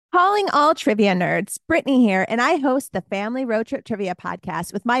Calling all trivia nerds, Brittany here, and I host the Family Road Trip Trivia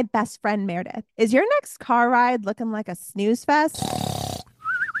Podcast with my best friend Meredith. Is your next car ride looking like a snooze fest?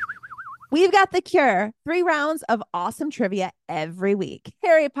 We've got the cure. 3 rounds of awesome trivia every week.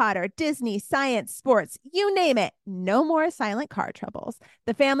 Harry Potter, Disney, science, sports, you name it. No more silent car troubles.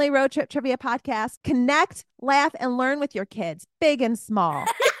 The Family Road Trip Trivia Podcast. Connect, laugh, and learn with your kids, big and small.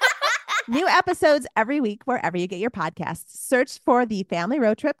 New episodes every week wherever you get your podcasts. Search for the Family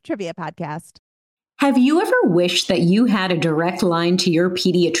Road Trip Trivia Podcast. Have you ever wished that you had a direct line to your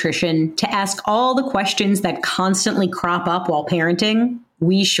pediatrician to ask all the questions that constantly crop up while parenting?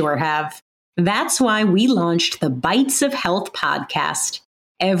 We sure have. That's why we launched the Bites of Health podcast.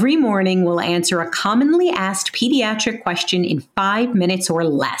 Every morning, we'll answer a commonly asked pediatric question in 5 minutes or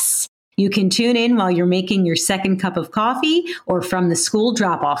less. You can tune in while you're making your second cup of coffee or from the school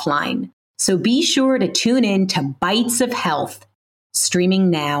drop-off line. So be sure to tune in to Bites of Health,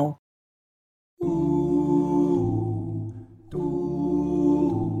 streaming now.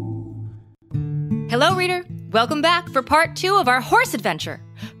 Hello, reader. Welcome back for part 2 of our horse adventure.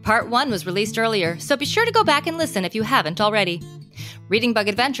 Part 1 was released earlier, so be sure to go back and listen if you haven't already. Reading Bug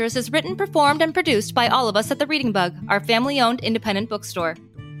Adventures is written, performed, and produced by all of us at the Reading Bug, our family-owned independent bookstore.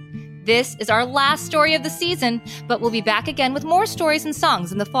 This is our last story of the season, but we'll be back again with more stories and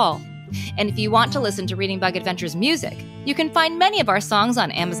songs in the fall. And if you want to listen to Reading Bug Adventures music, you can find many of our songs on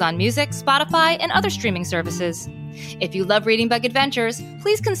Amazon Music, Spotify, and other streaming services. If you love Reading Bug Adventures,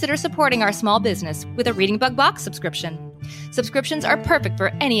 please consider supporting our small business with a Reading Bug Box subscription. Subscriptions are perfect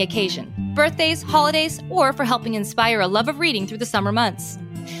for any occasion, birthdays, holidays, or for helping inspire a love of reading through the summer months.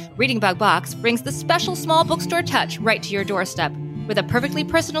 Reading Bug Box brings the special small bookstore touch right to your doorstep, with a perfectly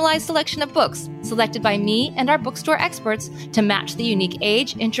personalized selection of books selected by me and our bookstore experts to match the unique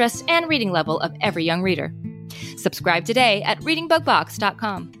age, interest, and reading level of every young reader. Subscribe today at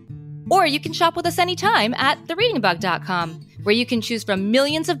readingbugbox.com. Or you can shop with us anytime at thereadingbug.com, where you can choose from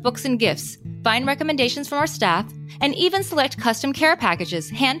millions of books and gifts, find recommendations from our staff, and even select custom care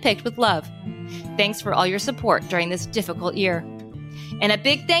packages handpicked with love. Thanks for all your support during this difficult year. And a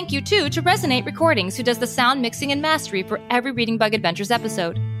big thank you, too, to Resonate Recordings, who does the sound mixing and mastery for every Reading Bug Adventures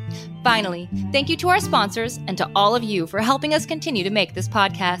episode. Finally, thank you to our sponsors and to all of you for helping us continue to make this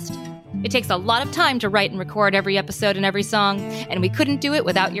podcast. It takes a lot of time to write and record every episode and every song, and we couldn't do it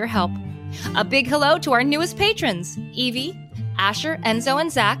without your help. A big hello to our newest patrons, Evie, Asher, Enzo,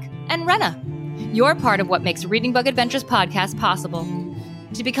 and Zach, and Renna. You're part of what makes Reading Bug Adventures podcast possible.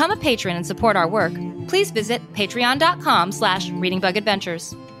 To become a patron and support our work, please visit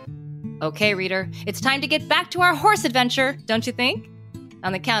patreon.com/readingbugadventures. Okay, reader, it's time to get back to our horse adventure, don't you think?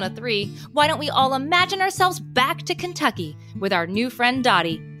 On the count of 3, why don't we all imagine ourselves back to Kentucky with our new friend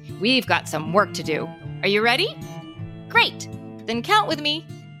Dottie? We've got some work to do. Are you ready? Great! Then count with me.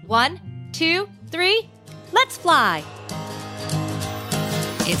 1, 2, 3, let's fly!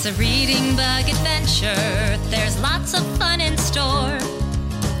 It's a Reading Bug adventure. There's lots of fun in store.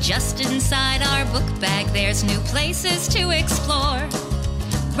 Just inside our book bag, there's new places to explore.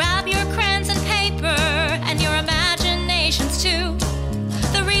 Grab your crayons and paper, and your imaginations too.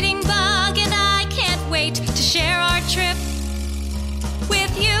 The Reading Bug and I can't wait to share our trip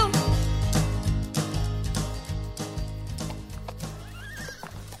with you.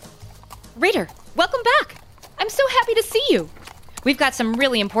 Reader, welcome back! I'm so happy to see you! We've got some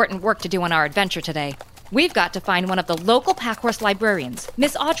really important work to do on our adventure today. We've got to find one of the local packhorse librarians,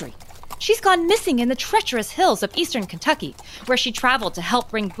 Miss Audrey. She's gone missing in the treacherous hills of eastern Kentucky, where she traveled to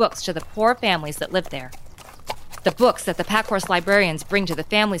help bring books to the poor families that live there. The books that the packhorse librarians bring to the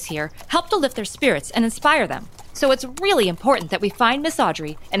families here help to lift their spirits and inspire them, so it's really important that we find Miss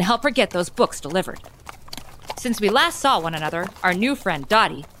Audrey and help her get those books delivered. Since we last saw one another, our new friend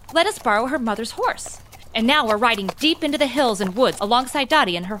Dottie let us borrow her mother's horse. And now we're riding deep into the hills and woods alongside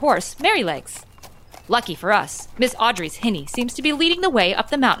Dottie and her horse, Merrylegs. Lucky for us, Miss Audrey's Hinny seems to be leading the way up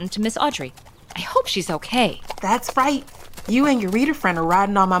the mountain to Miss Audrey. I hope she's okay. That's right. You and your reader friend are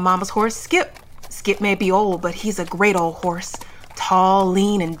riding on my mama's horse, Skip. Skip may be old, but he's a great old horse. Tall,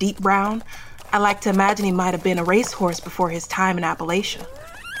 lean, and deep brown. I like to imagine he might have been a racehorse before his time in Appalachia.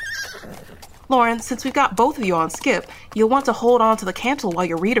 Lauren, since we've got both of you on Skip, you'll want to hold on to the cantle while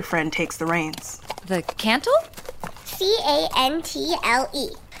your reader friend takes the reins. The cantle? C-A-N-T-L-E.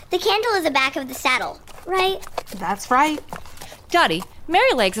 The cantle is the back of the saddle, right? That's right. Dottie,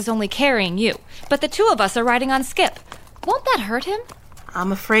 Merrylegs is only carrying you, but the 2 of us are riding on Skip. Won't that hurt him?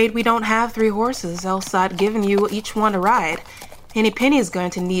 I'm afraid we don't have 3 horses, else I'd given you each one a ride. Henny Penny is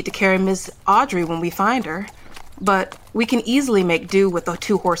going to need to carry Miss Audrey when we find her. But we can easily make do with the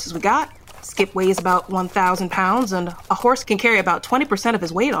 2 horses we got. Skip weighs about 1,000 pounds, and a horse can carry about 20% of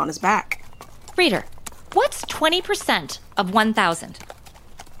his weight on his back. Reader, what's 20% of 1,000?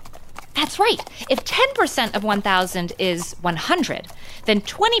 That's right. If 10% of 1,000 is 100, then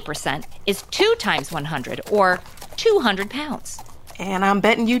 20% is 2 times 100, or 200 pounds. And I'm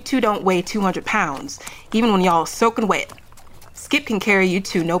betting you two don't weigh 200 pounds, even when y'all are soaking wet. Skip can carry you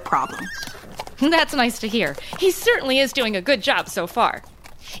two no problem. That's nice to hear. He certainly is doing a good job so far.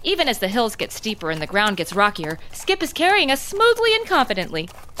 Even as the hills get steeper and the ground gets rockier, Skip is carrying us smoothly and confidently.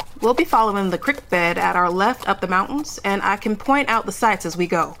 We'll be following the creek bed at our left up the mountains, and I can point out the sights as we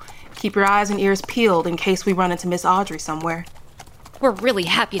go. Keep your eyes and ears peeled in case we run into Miss Audrey somewhere. We're really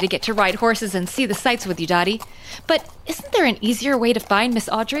happy to get to ride horses and see the sights with you, Dottie. But isn't there an easier way to find Miss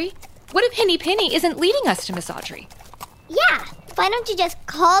Audrey? What if Henny Penny isn't leading us to Miss Audrey? Yeah, why don't you just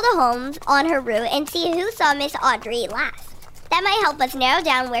call the homes on her route and see who saw Miss Audrey last? That might help us narrow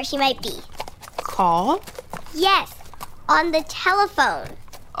down where she might be. Call? Yes, on the telephone.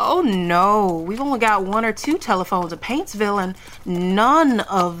 Oh no, we've only got 1 or 2 telephones at Paintsville, and none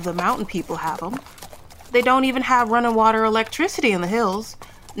of the mountain people have them. They don't even have running water or electricity in the hills.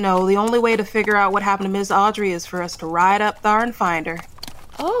 No, the only way to figure out what happened to Miss Audrey is for us to ride up there and find her.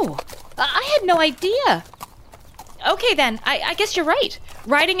 Oh, I had no idea. Okay then, I guess you're right.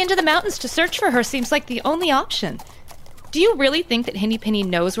 Riding into the mountains to search for her seems like the only option. Do you really think that Henny Penny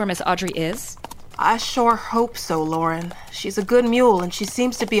knows where Miss Audrey is? I sure hope so, Lauren. She's a good mule, and she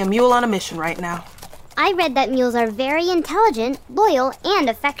seems to be a mule on a mission right now. I read that mules are very intelligent, loyal, and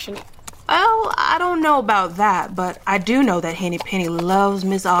affectionate. Well, I don't know about that, but I do know that Henny Penny loves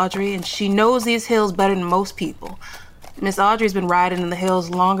Miss Audrey, and she knows these hills better than most people. Miss Audrey's been riding in the hills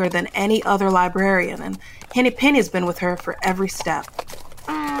longer than any other librarian, and Henny Penny's been with her for every step.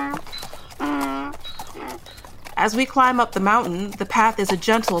 As we climb up the mountain, the path is a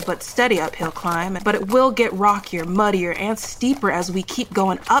gentle but steady uphill climb, but it will get rockier, muddier, and steeper as we keep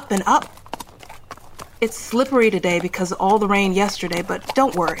going up and up. It's slippery today because of all the rain yesterday, but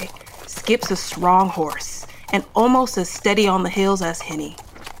don't worry. Skip's a strong horse, and almost as steady on the hills as Henny.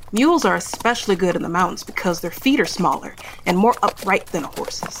 Mules are especially good in the mountains because their feet are smaller and more upright than a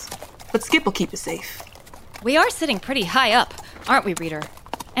horse's. But Skip will keep us safe. We are sitting pretty high up, aren't we, Reader?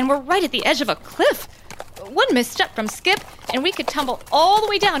 And we're right at the edge of a cliff. One misstep from Skip, and we could tumble all the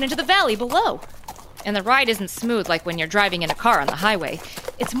way down into the valley below. And the ride isn't smooth like when you're driving in a car on the highway.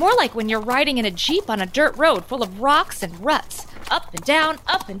 It's more like when you're riding in a Jeep on a dirt road full of rocks and ruts. Up and down,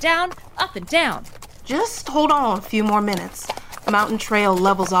 up and down, up and down. Just hold on a few more minutes. The mountain trail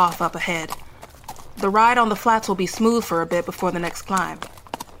levels off up ahead. The ride on the flats will be smooth for a bit before the next climb.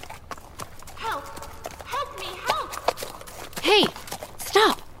 Help! Help me, help! Hey,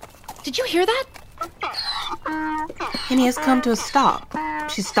 stop! Did you hear that? Henny has come to a stop.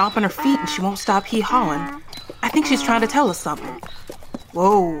 She's stomping her feet and she won't stop hee-hawing. I think she's trying to tell us something.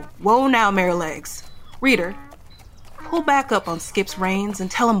 Whoa now, Merrylegs. Reader, pull back up on Skip's reins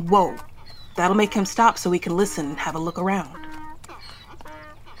and tell him whoa. That'll make him stop so we can listen and have a look around.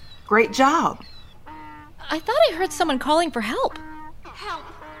 Great job. I thought I heard someone calling for help. Help!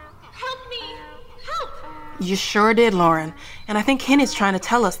 Help me! Help! You sure did, Lauren. And I think Henny's trying to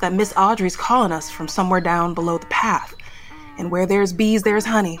tell us that Miss Audrey's calling us from somewhere down below the path. And where there's bees, there's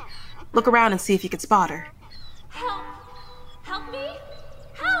honey. Look around and see if you can spot her. Help! Help me!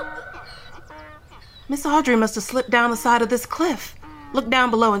 Help! Miss Audrey must have slipped down the side of this cliff. Look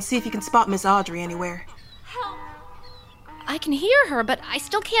down below and see if you can spot Miss Audrey anywhere. Help! I can hear her, but I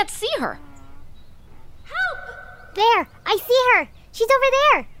still can't see her. Help! There, I see her. She's over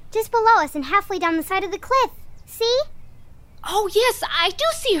there, just below us and halfway down the side of the cliff. See? Oh, yes, I do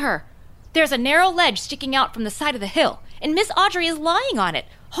see her. There's a narrow ledge sticking out from the side of the hill, and Miss Audrey is lying on it,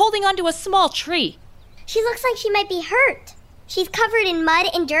 holding onto a small tree. She looks like she might be hurt. She's covered in mud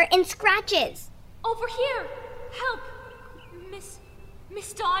and dirt and scratches. Over here! Help!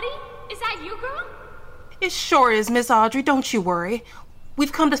 Miss Dottie? Is that you, girl? It sure is, Miss Audrey, don't you worry.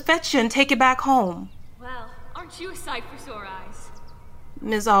 We've come to fetch you and take you back home. Well, aren't you a sight for sore eyes?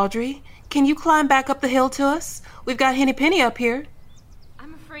 Miss Audrey, can you climb back up the hill to us? We've got Henny Penny up here.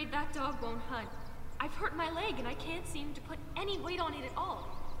 I'm afraid that dog won't hunt. I've hurt my leg and I can't seem to put any weight on it at all.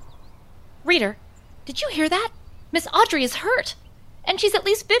 Reader, did you hear that? Miss Audrey is hurt, and she's at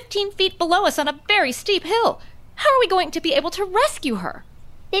least 15 feet below us on a very steep hill. How are we going to be able to rescue her?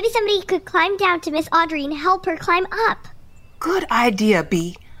 Maybe somebody could climb down to Miss Audrey and help her climb up. Good idea,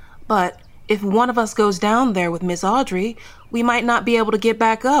 Bee. But if one of us goes down there with Miss Audrey, we might not be able to get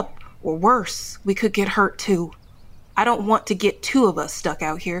back up. Or worse, we could get hurt too. I don't want to get 2 of us stuck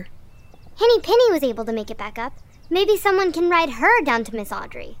out here. Henny Penny was able to make it back up. Maybe someone can ride her down to Miss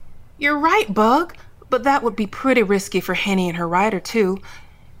Audrey. You're right, Bug, but that would be pretty risky for Henny and her rider, too.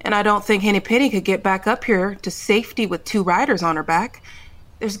 And I don't think Henny Penny could get back up here to safety with 2 riders on her back.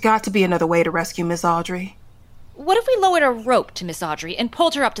 There's got to be another way to rescue Miss Audrey. What if we lowered a rope to Miss Audrey and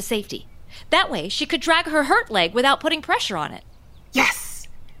pulled her up to safety? That way, she could drag her hurt leg without putting pressure on it. Yes!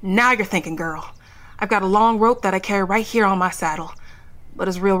 Now you're thinking, girl. I've got a long rope that I carry right here on my saddle. But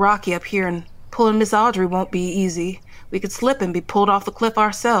it's real rocky up here, and pulling Miss Audrey won't be easy. We could slip and be pulled off the cliff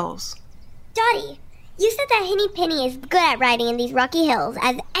ourselves. Dottie, you said that Henny Penny is good at riding in these rocky hills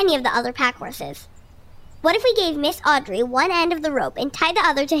as any of the other pack horses. What if we gave Miss Audrey one end of the rope and tied the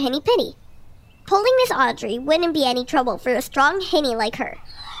other to Henny Penny? Pulling Miss Audrey wouldn't be any trouble for a strong Henny like her.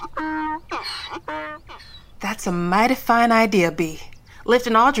 That's a mighty fine idea, Bee.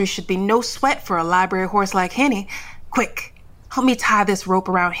 Lifting Audrey should be no sweat for a library horse like Henny. Quick, help me tie this rope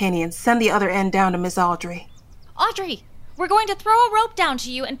around Henny and send the other end down to Miss Audrey. Audrey, we're going to throw a rope down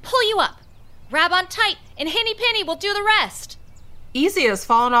to you and pull you up. Grab on tight, and Henny Penny will do the rest. Easy as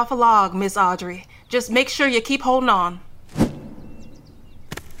falling off a log, Miss Audrey. Just make sure you keep holding on.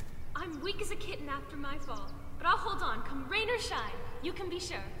 I'm weak as a kitten after my fall, but I'll hold on, come rain or shine. You can be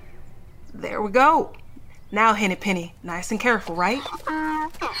sure. There we go. Now, Henny Penny, nice and careful, right?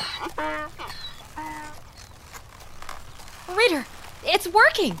 Reader, it's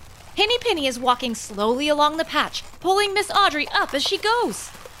working. Henny Penny is walking slowly along the patch, pulling Miss Audrey up as she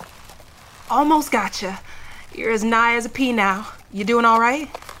goes. Almost gotcha. You're as nigh as a pea now. You doing all right?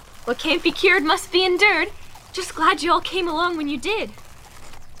 What can't be cured must be endured. Just glad you all came along when you did.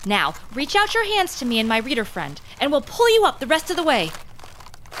 Now, reach out your hands to me and my reader friend, and we'll pull you up the rest of the way.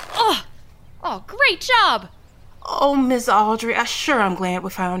 Oh, great job! Oh, Miss Audrey, I sure am glad we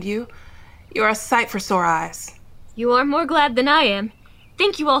found you. You're a sight for sore eyes. You are more glad than I am.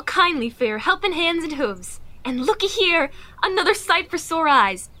 Thank you all kindly for your helping hands and hooves. And looky here, another sight for sore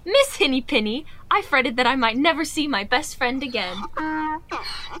eyes. Miss Henny Penny, I fretted that I might never see my best friend again.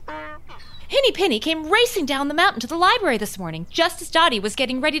 Henny Penny came racing down the mountain to the library this morning, just as Dottie was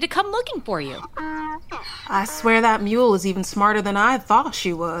getting ready to come looking for you. I swear that mule is even smarter than I thought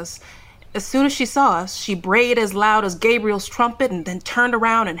she was. As soon as she saw us, she brayed as loud as Gabriel's trumpet and then turned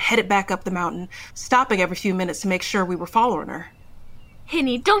around and headed back up the mountain, stopping every few minutes to make sure we were following her.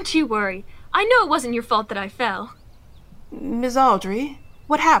 Henny, don't you worry. I know it wasn't your fault that I fell. Miss Audrey,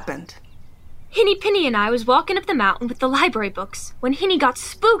 what happened? Henny Penny and I was walking up the mountain with the library books when Henny got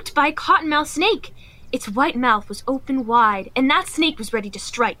spooked by a cottonmouth snake. Its white mouth was open wide, and that snake was ready to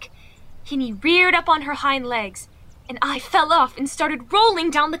strike. Henny reared up on her hind legs, and I fell off and started rolling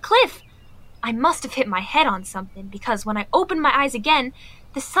down the cliff. I must have hit my head on something, because when I opened my eyes again,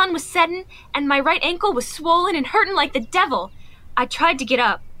 the sun was setting, and my right ankle was swollen and hurting like the devil. I tried to get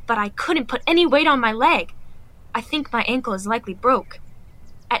up, but I couldn't put any weight on my leg. I think my ankle is likely broke.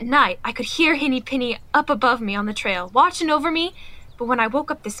 At night, I could hear Henny Penny up above me on the trail, watching over me, but when I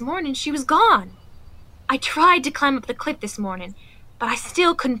woke up this morning, she was gone. I tried to climb up the cliff this morning, but I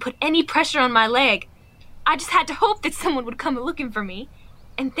still couldn't put any pressure on my leg. I just had to hope that someone would come looking for me.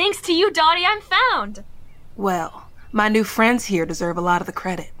 And thanks to you, Dottie, I'm found. Well, my new friends here deserve a lot of the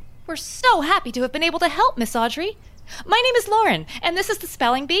credit. We're so happy to have been able to help, Miss Audrey. My name is Lauren, and this is the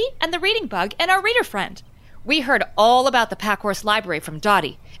Spelling Bee and the Reading Bug and our reader friend. We heard all about the Packhorse Library from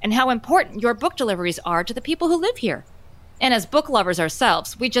Dottie and how important your book deliveries are to the people who live here. And as book lovers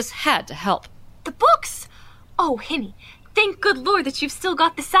ourselves, we just had to help. The books! Oh, Henny, thank good Lord that you've still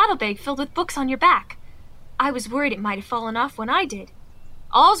got the saddlebag filled with books on your back. I was worried it might have fallen off when I did.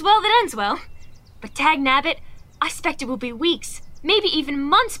 All's well that ends well. But dagnabbit, I expect it will be weeks, maybe even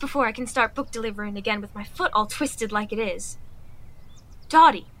months before I can start book delivering again with my foot all twisted like it is.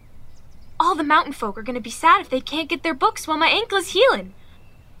 Dottie, all the mountain folk are going to be sad if they can't get their books while my ankle is healing.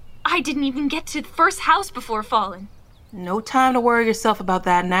 I didn't even get to the first house before falling. No time to worry yourself about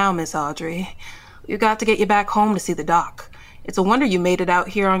that now, Miss Audrey. You got to get you back home to see the doc. It's a wonder you made it out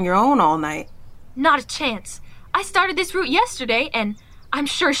here on your own all night. Not a chance. I started this route yesterday, and I'm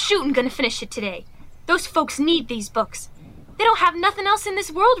sure shootin' gonna finish it today. Those folks need these books. They don't have nothing else in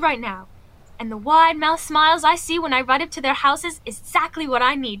this world right now. And the wide-mouthed smiles I see when I ride up to their houses is exactly what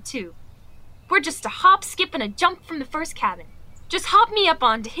I need, too. We're just a hop, skip, and a jump from the first cabin. Just hop me up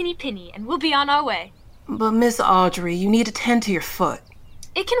on to Henny Penny, and we'll be on our way. But Miss Audrey, you need to tend to your foot.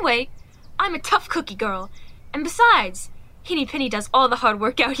 It can wait. I'm a tough cookie girl. And besides, Henny Penny does all the hard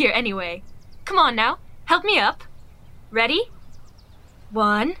work out here anyway. Come on now, help me up. Ready?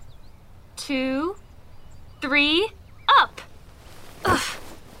 1, 2, 3, up! Ugh.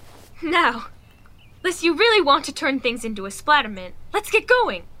 Now, unless you really want to turn things into a splattermint, let's get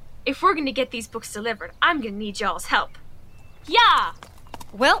going. If we're going to get these books delivered, I'm going to need y'all's help. Yeah!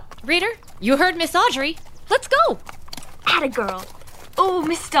 Well, reader, you heard Miss Audrey. Let's go. Atta girl. Oh,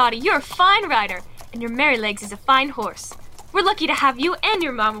 Miss Dottie, you're a fine rider, and your Merrylegs is a fine horse. We're lucky to have you and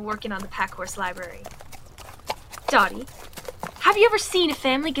your mama working on the Pack Horse Library. Dottie, have you ever seen a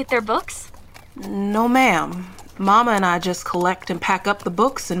family get their books? No, ma'am. Mama and I just collect and pack up the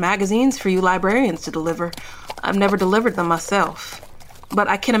books and magazines for you librarians to deliver. I've never delivered them myself. But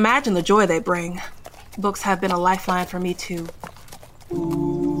I can imagine the joy they bring. Books have been a lifeline for me, too.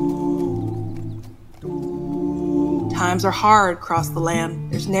 Times are hard across the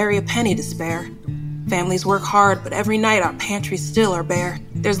land. There's nary a penny to spare. Families work hard, but every night our pantries still are bare.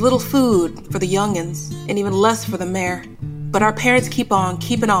 There's little food for the young'uns, and even less for the mare. But our parents keep on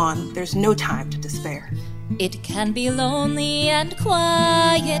keeping on. There's no time to despair. It can be lonely and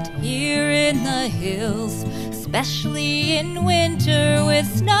quiet here in the hills, especially in winter with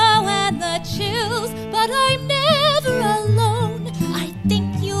snow and the chills. But I'm never alone, I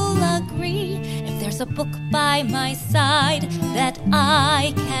think you'll agree. If there's a book by my side that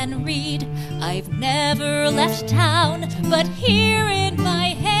I can read, I've never left town, but here in my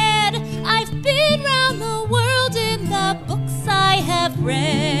head, I've been round the world in the books I have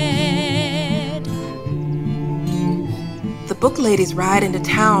read. The book ladies ride into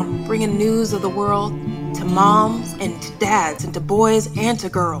town, bringing news of the world to moms and to dads and to boys and to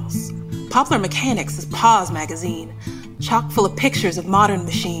girls. Popular Mechanics is Pa's magazine, chock full of pictures of modern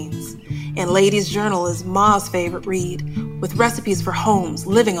machines. And Ladies' Journal is Ma's favorite read, with recipes for homes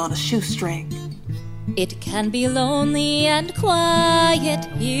living on a shoestring. It can be lonely and quiet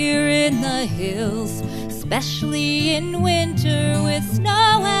here in the hills, especially in winter with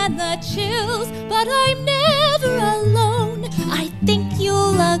snow and the chills. But I'm never alone, I think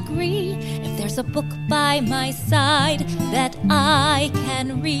you'll agree. If there's a book by my side that I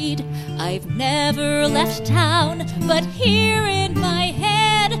can read, I've never left town, but here in my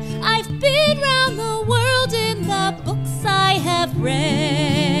head, I've been round the world in the books I have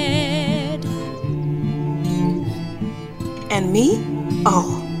read. And me?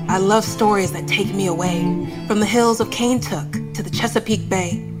 Oh, I love stories that take me away, from the hills of Kaintuck to the Chesapeake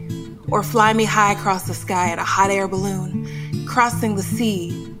Bay, or fly me high across the sky in a hot air balloon, crossing the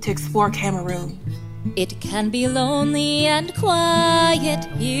sea to explore Cameroon. It can be lonely and quiet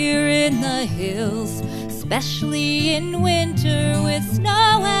here in the hills, especially in winter with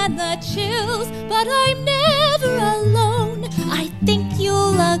snow and the chills. But I'm never alone, I think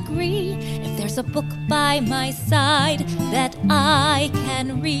you'll agree. If there's a book by my side that I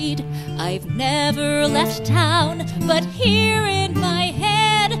can read, I've never left town, but here in my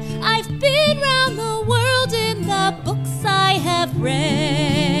head, I've been round the world in the books I have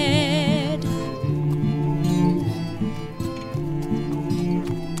read.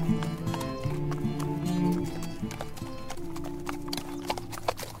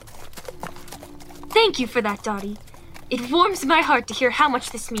 Thank you for that, Dottie. It warms my heart to hear how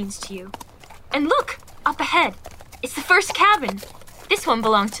much this means to you. And look, up ahead, it's the first cabin. This one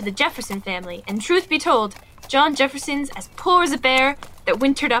belongs to the Jefferson family, and truth be told, John Jefferson's as poor as a bear that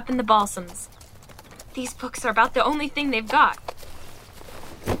wintered up in the balsams. These books are about the only thing they've got.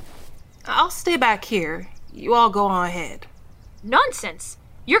 I'll stay back here. You all go on ahead. Nonsense!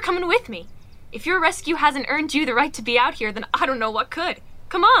 You're coming with me. If your rescue hasn't earned you the right to be out here, then I don't know what could.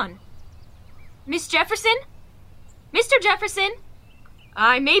 Come on. Miss Jefferson? Mr. Jefferson?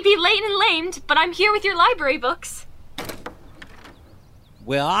 I may be late and lamed, but I'm here with your library books.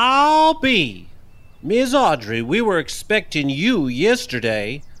 Well, I'll be. Miss Audrey, we were expecting you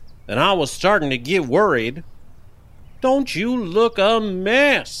yesterday, and I was starting to get worried. Don't you look a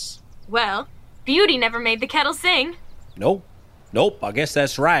mess? Well, beauty never made the kettle sing. Nope, I guess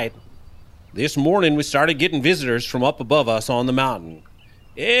that's right. This morning we started getting visitors from up above us on the mountain.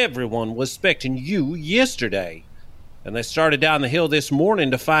 Everyone was expecting you yesterday, and they started down the hill this morning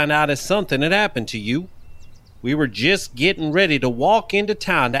to find out if something had happened to you. We were just getting ready to walk into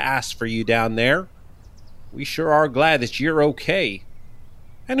town to ask for you down there. We sure are glad that you're okay.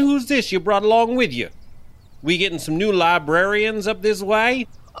 And who's this you brought along with you? We getting some new librarians up this way?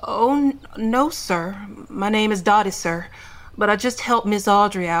 Oh, no, sir. My name is Dottie, sir. But I just helped Miss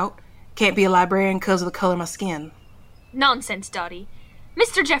Audrey out. Can't be a librarian because of the color of my skin. Nonsense, Dottie.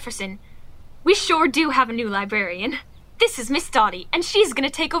 Mr. Jefferson, we sure do have a new librarian. This is Miss Dottie, and she's gonna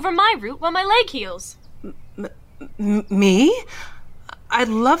take over my route while my leg heals. Me? I'd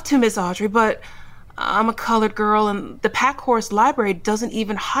love to, Miss Audrey, but I'm a colored girl, and the Pack Horse Library doesn't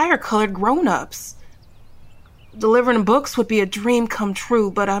even hire colored grown-ups. Delivering books would be a dream come true,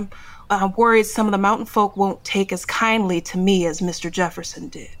 but I'm worried some of the mountain folk won't take as kindly to me as Mr. Jefferson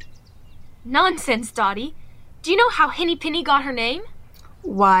did. Nonsense, Dottie. Do you know how Henny Penny got her name?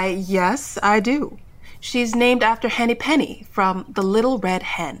 Why, yes, I do. She's named after Henny Penny from The Little Red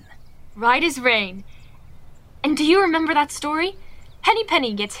Hen. Right as rain. And do you remember that story? Henny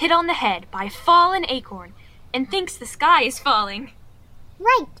Penny gets hit on the head by a fallen acorn and thinks the sky is falling.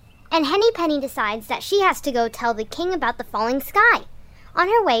 Right. And Henny Penny decides that she has to go tell the king about the falling sky. On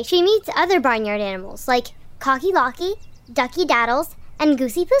her way, she meets other barnyard animals like Cocky Locky, Ducky Daddles, and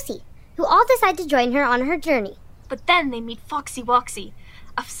Goosey Poosey, who all decide to join her on her journey. But then they meet Foxy Woxy,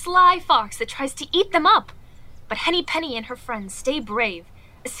 a sly fox that tries to eat them up. But Henny Penny and her friends stay brave,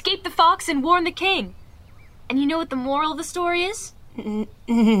 escape the fox, and warn the king. And you know what the moral of the story is?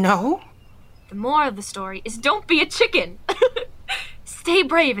 No. The moral of the story is don't be a chicken. Stay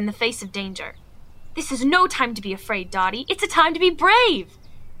brave in the face of danger. This is no time to be afraid, Dottie. It's a time to be brave.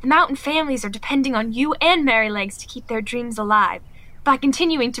 The mountain families are depending on you and Merrylegs to keep their dreams alive by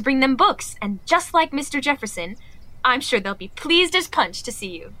continuing to bring them books. And just like Mr. Jefferson, I'm sure they'll be pleased as punch to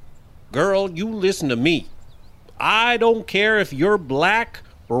see you. Girl, you listen to me. I don't care if you're black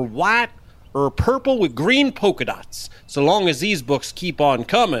or white or purple with green polka dots. So long as these books keep on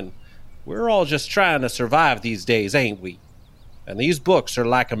coming, we're all just trying to survive these days, ain't we? And these books are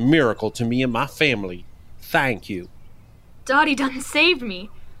like a miracle to me and my family. Thank you. Dottie done saved me.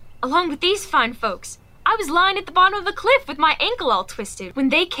 Along with these fine folks, I was lying at the bottom of a cliff with my ankle all twisted when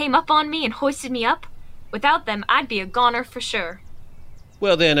they came up on me and hoisted me up. Without them, I'd be a goner for sure.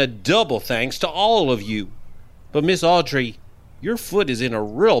 Well then, a double thanks to all of you. But Miss Audrey, your foot is in a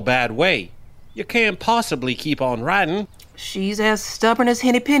real bad way. You can't possibly keep on riding. She's as stubborn as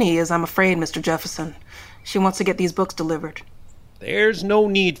Henny Penny is, I'm afraid, Mr. Jefferson. She wants to get these books delivered. There's no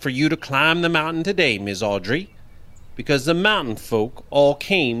need for you to climb the mountain today, Miss Audrey, because the mountain folk all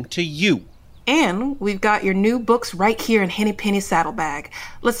came to you. And we've got your new books right here in Henny Penny's saddlebag.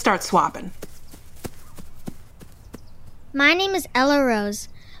 Let's start swapping. My name is Ella Rose.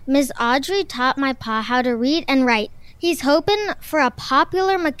 Ms. Audrey taught my pa how to read and write. He's hoping for a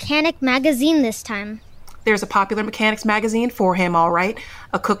Popular Mechanic magazine this time. There's a Popular Mechanics magazine for him, all right.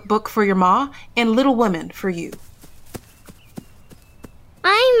 A cookbook for your ma, and Little Women for you.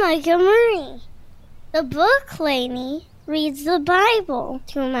 I'm Micah Murray. The book lady reads the Bible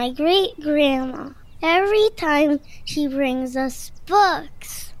to my great-grandma every time she brings us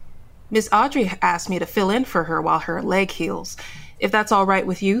books. Miss Audrey asked me to fill in for her while her leg heals. If that's all right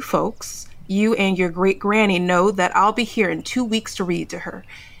with you folks, you and your great-granny know that I'll be here in 2 weeks to read to her.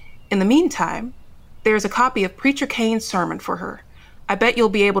 In the meantime, there's a copy of Preacher Cain's sermon for her. I bet you'll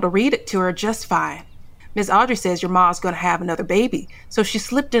be able to read it to her just fine. Miss Audrey says your mom's going to have another baby, so she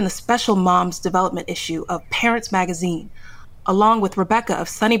slipped in a special mom's development issue of Parents Magazine, along with Rebecca of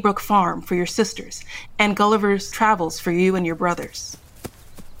Sunnybrook Farm for your sisters, and Gulliver's Travels for you and your brothers.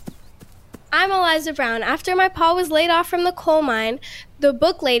 I'm Eliza Brown. After my pa was laid off from the coal mine, the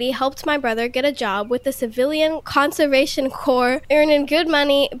book lady helped my brother get a job with the Civilian Conservation Corps, earning good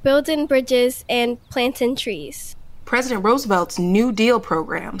money, building bridges, and planting trees. President Roosevelt's New Deal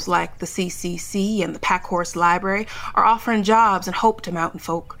programs, like the CCC and the Packhorse Library, are offering jobs and hope to mountain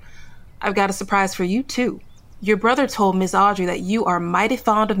folk. I've got a surprise for you, too. Your brother told Miss Audrey that you are mighty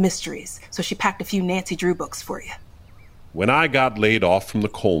fond of mysteries, so she packed a few Nancy Drew books for you. When I got laid off from the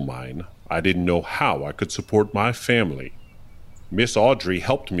coal mine, I didn't know how I could support my family. Miss Audrey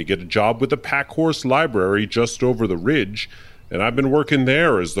helped me get a job with the Packhorse Library just over the ridge, and I've been working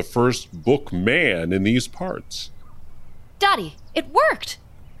there as the first book man in these parts. Dottie, it worked!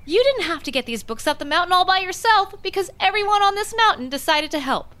 You didn't have to get these books up the mountain all by yourself because everyone on this mountain decided to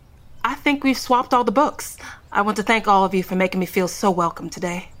help. I think we've swapped all the books. I want to thank all of you for making me feel so welcome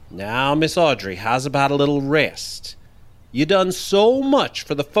today. Now, Miss Audrey, how's about a little rest? You done so much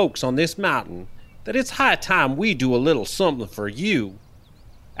for the folks on this mountain that it's high time we do a little something for you.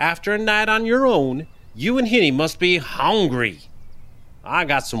 After a night on your own, you and Henny must be hungry. I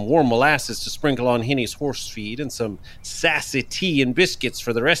got some warm molasses to sprinkle on Henny's horse feed and some sassy tea and biscuits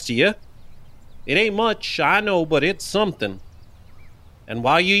for the rest of you. It ain't much, I know, but it's something. And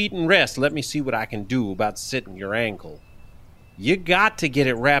while you eat and rest, let me see what I can do about sitting your ankle. You got to get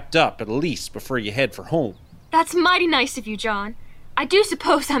it wrapped up at least before you head for home. That's mighty nice of you, John. I do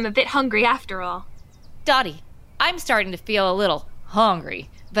suppose I'm a bit hungry after all. Dottie, I'm starting to feel a little hungry,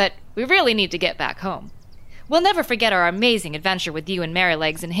 but we really need to get back home. We'll never forget our amazing adventure with you and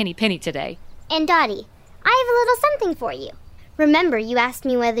Merrylegs and Henny Penny today. And Dottie, I have a little something for you. Remember, you asked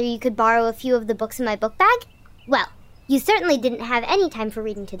me whether you could borrow a few of the books in my book bag? Well, you certainly didn't have any time for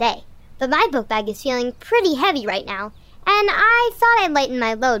reading today, but my book bag is feeling pretty heavy right now, and I thought I'd lighten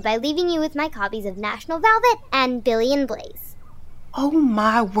my load by leaving you with my copies of National Velvet and Billy and Blaze. Oh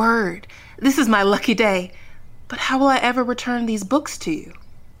my word, this is my lucky day. But how will I ever return these books to you?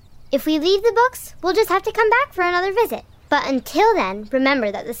 If we leave the books, we'll just have to come back for another visit. But until then,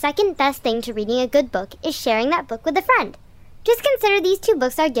 remember that the second best thing to reading a good book is sharing that book with a friend. Just consider these 2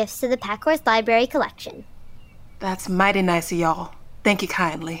 books our gifts to the Packhorse Library collection. That's mighty nice of y'all. Thank you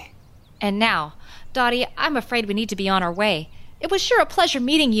kindly. And now, Dottie, I'm afraid we need to be on our way. It was sure a pleasure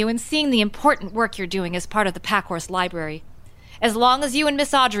meeting you and seeing the important work you're doing as part of the Packhorse Library. As long as you and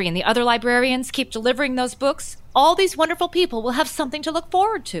Miss Audrey and the other librarians keep delivering those books, all these wonderful people will have something to look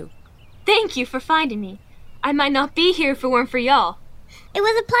forward to. Thank you for finding me. I might not be here if it weren't for y'all. It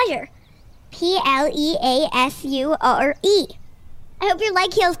was a pleasure. Pleasure. I hope your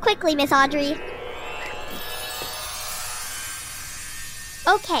leg heals quickly, Miss Audrey.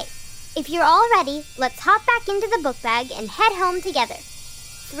 Okay, if you're all ready, let's hop back into the book bag and head home together.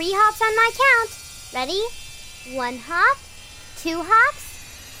 3 hops on my count. Ready? 1 hop, 2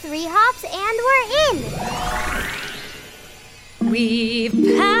 hops, 3 hops, and we're in!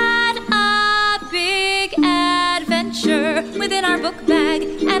 We've had a big adventure within our book bag,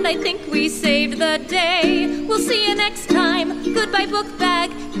 and I think we saved the day. We'll see you next time. Goodbye, book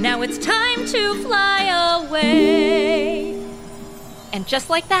bag. Now it's time to fly away. And just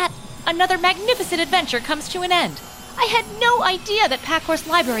like that, another magnificent adventure comes to an end. I had no idea that Packhorse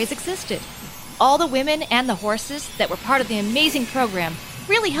Libraries existed. All the women and the horses that were part of the amazing program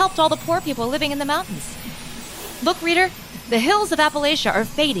really helped all the poor people living in the mountains. Book reader, the hills of Appalachia are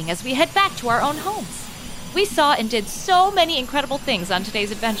fading as we head back to our own homes. We saw and did so many incredible things on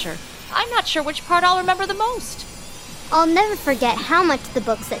today's adventure. I'm not sure which part I'll remember the most. I'll never forget how much the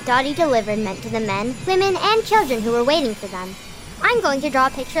books that Dottie delivered meant to the men, women, and children who were waiting for them. I'm going to draw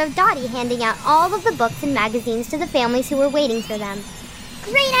a picture of Dottie handing out all of the books and magazines to the families who were waiting for them.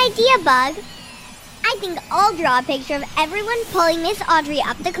 Great idea, Bug. I think I'll draw a picture of everyone pulling Miss Audrey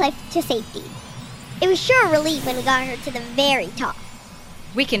up the cliff to safety. It was sure a relief when we got her to the very top.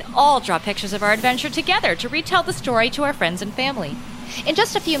 We can all draw pictures of our adventure together to retell the story to our friends and family. In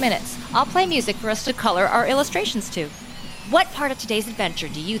just a few minutes, I'll play music for us to color our illustrations to. What part of today's adventure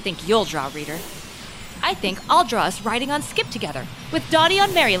do you think you'll draw, reader? I think I'll draw us riding on Skip together, with Dottie on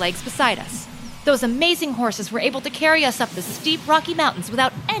Merrylegs beside us. Those amazing horses were able to carry us up the steep Rocky Mountains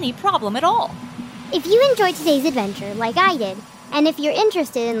without any problem at all. If you enjoyed today's adventure, like I did, and if you're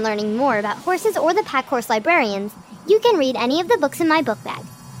interested in learning more about horses or the Packhorse Librarians, you can read any of the books in my book bag.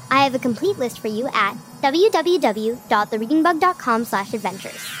 I have a complete list for you at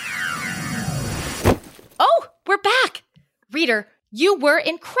www.thereadingbug.com/adventures. Oh, we're back! Reader, you were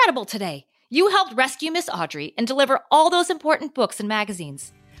incredible today. You helped rescue Miss Audrey and deliver all those important books and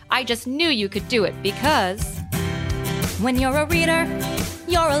magazines. I just knew you could do it because... When you're a reader,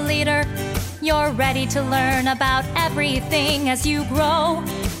 you're a leader. You're ready to learn about everything as you grow.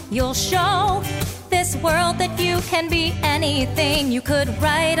 You'll show this world that you can be anything. You could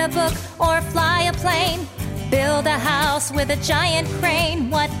write a book or fly a plane, build a house with a giant crane.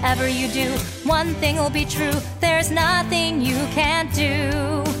 Whatever you do, one thing will be true. There's nothing you can't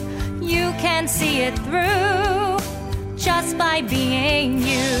do. You can see it through just by being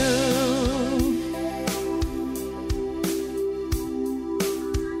you.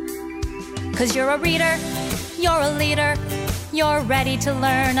 'Cause you're a reader, you're a leader. You're ready to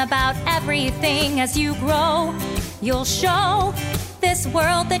learn about everything as you grow. You'll show this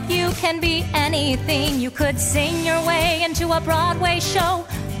world that you can be anything. You could sing your way into a Broadway show.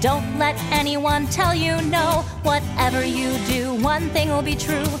 Don't let anyone tell you no. Whatever you do, one thing will be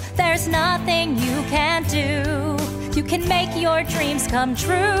true. There's nothing you can't do. You can make your dreams come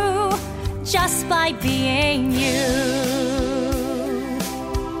true just by being you.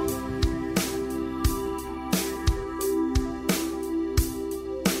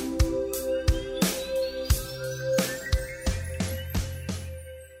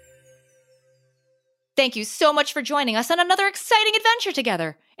 Thank you so much for joining us on another exciting adventure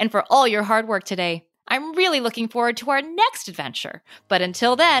together, and for all your hard work today. I'm really looking forward to our next adventure. But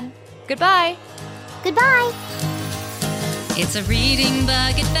until then, goodbye. Goodbye. It's a Reading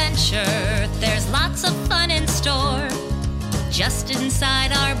Bug adventure. There's lots of fun in store. Just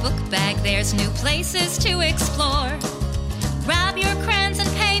inside our book bag, there's new places to explore. Grab your crayons and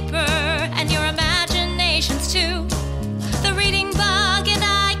paper and your imaginations too. The Reading Bug and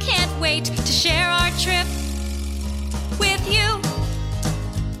I can't wait to share our trip with you.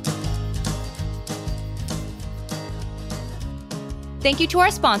 Thank you to our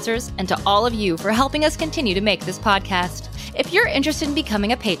sponsors and to all of you for helping us continue to make this podcast. If you're interested in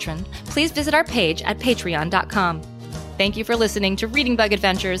becoming a patron, please visit our page at patreon.com. Thank you for listening to Reading Bug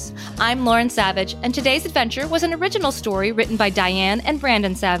Adventures. I'm Lauren Savage, and today's adventure was an original story written by Diane and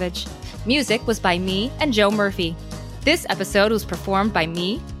Brandon Savage. Music was by me and Joe Murphy. This episode was performed by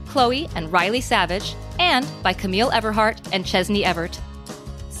me, Chloe, and Riley Savage, and by Camille Everhart and Chesney Evert.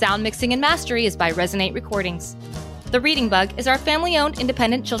 Sound mixing and mastery is by Resonate Recordings. The Reading Bug is our family-owned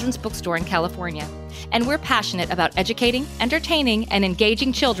independent children's bookstore in California, and we're passionate about educating, entertaining, and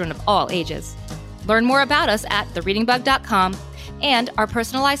engaging children of all ages. Learn more about us at thereadingbug.com and our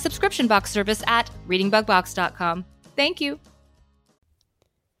personalized subscription box service at readingbugbox.com. Thank you.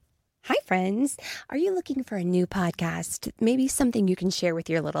 Hi, friends. Are you looking for a new podcast? Maybe something you can share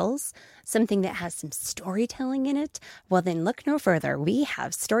with your littles? Something that has some storytelling in it? Well, then look no further. We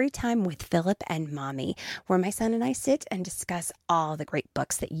have Storytime with Philip and Mommy, where my son and I sit and discuss all the great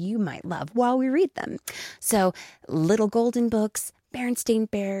books that you might love while we read them. So, Little Golden Books, Berenstain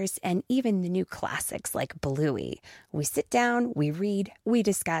Bears, and even the new classics like Bluey. We sit down, we read, we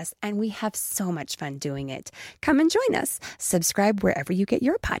discuss, and we have so much fun doing it. Come and join us. Subscribe wherever you get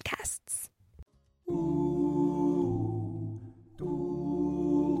your podcasts.